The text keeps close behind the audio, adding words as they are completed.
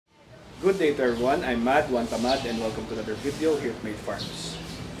Good day to everyone, I'm One Tamad and welcome to another video here at Made Farms.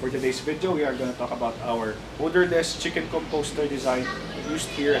 For today's video, we are going to talk about our odorless chicken composter design used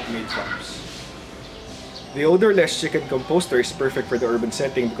here at Made Farms. The odorless chicken composter is perfect for the urban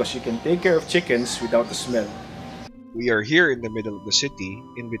setting because you can take care of chickens without the smell. We are here in the middle of the city,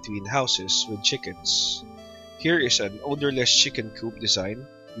 in between houses with chickens. Here is an odorless chicken coop design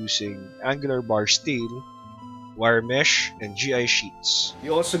using angular bar steel, wire mesh, and GI sheets.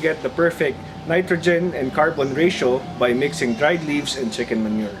 You also get the perfect nitrogen and carbon ratio by mixing dried leaves and chicken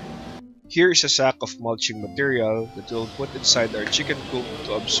manure. Here is a sack of mulching material that we'll put inside our chicken coop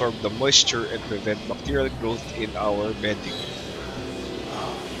to absorb the moisture and prevent bacterial growth in our bedding.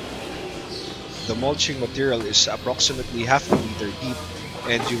 The mulching material is approximately half a meter deep,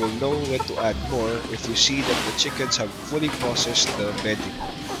 and you will know when to add more if you see that the chickens have fully processed the bedding.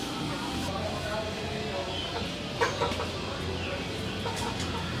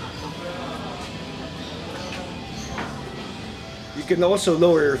 You can also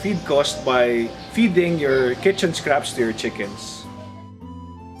lower your feed cost by feeding your kitchen scraps to your chickens.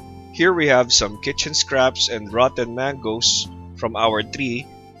 Here we have some kitchen scraps and rotten mangoes from our tree,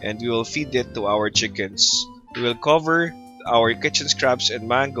 and we will feed it to our chickens. We will cover our kitchen scraps and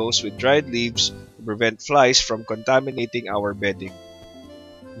mangoes with dried leaves to prevent flies from contaminating our bedding.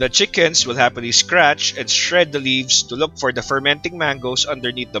 The chickens will happily scratch and shred the leaves to look for the fermenting mangoes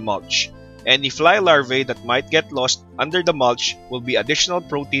underneath the mulch. Any fly larvae that might get lost under the mulch will be additional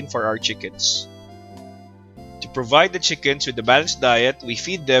protein for our chickens. To provide the chickens with a balanced diet, we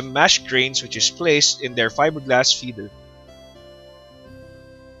feed them mashed grains which is placed in their fiberglass feeder.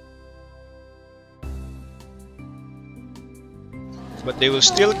 But they will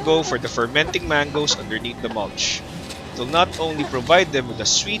still go for the fermenting mangoes underneath the mulch. It will not only provide them with a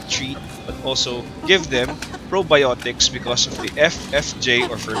sweet treat, but also give them probiotics because of the FFJ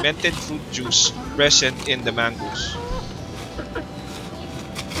or fermented fruit juice present in the mangoes.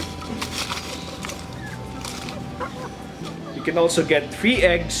 You can also get free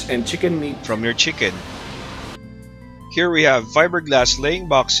eggs and chicken meat from your chicken. Here we have fiberglass laying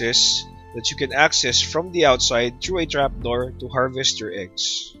boxes that you can access from the outside through a trapdoor to harvest your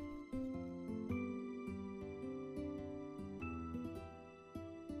eggs.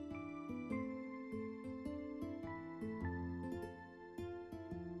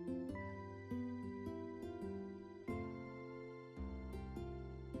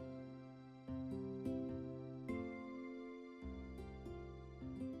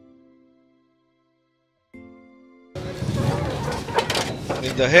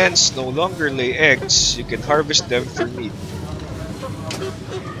 When the hens no longer lay eggs, you can harvest them for meat.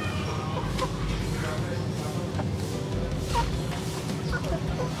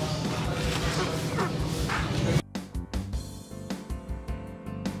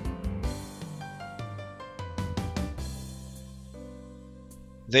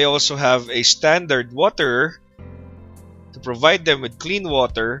 They also have a standard waterer to provide them with clean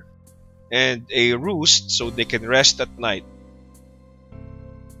water and a roost so they can rest at night.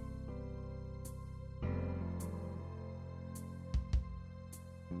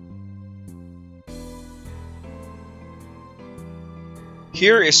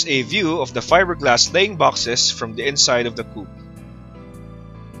 Here is a view of the fiberglass laying boxes from the inside of the coop.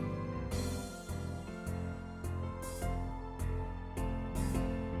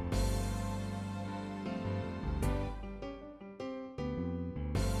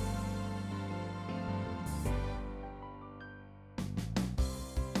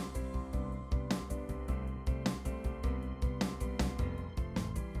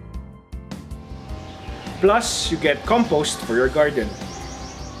 Plus, you get compost for your garden.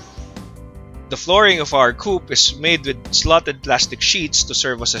 The flooring of our coop is made with slotted plastic sheets to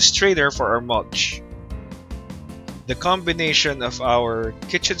serve as a strainer for our mulch. The combination of our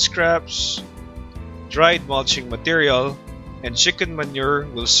kitchen scraps, dried mulching material, and chicken manure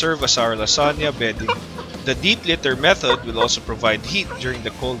will serve as our lasagna bedding. The deep litter method will also provide heat during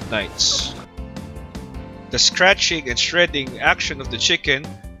the cold nights. The scratching and shredding action of the chicken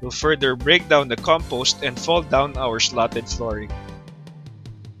will further break down the compost and fall down our slotted flooring.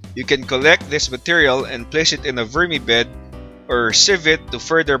 You can collect this material and place it in a vermi bed or sieve it to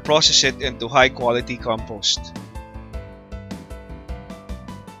further process it into high quality compost.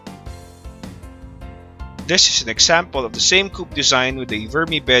 This is an example of the same coop design with a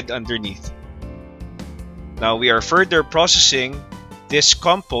vermi bed underneath. Now we are further processing this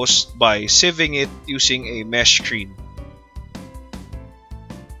compost by sieving it using a mesh screen.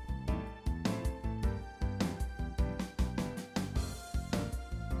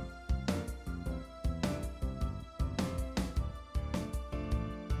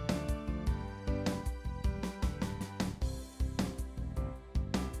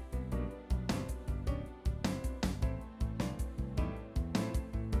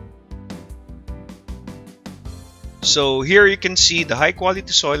 So here you can see the high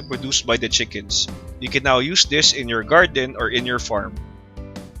quality soil produced by the chickens. You can now use this in your garden or in your farm.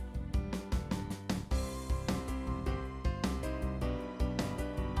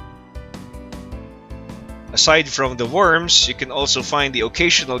 Aside from the worms, you can also find the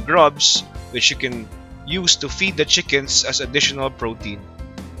occasional grubs, which you can use to feed the chickens as additional protein.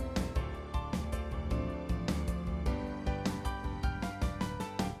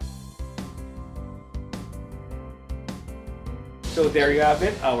 So there you have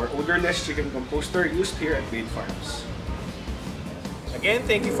it, our odorless chicken composter used here at Made Farms. Again,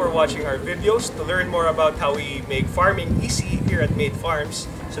 thank you for watching our videos. To learn more about how we make farming easy here at Made Farms,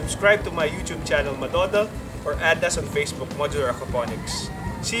 subscribe to my YouTube channel Madoda or add us on Facebook Modular Aquaponics.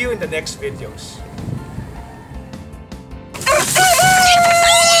 See you in the next videos.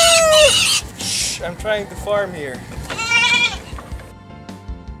 Shh, I'm trying to farm here.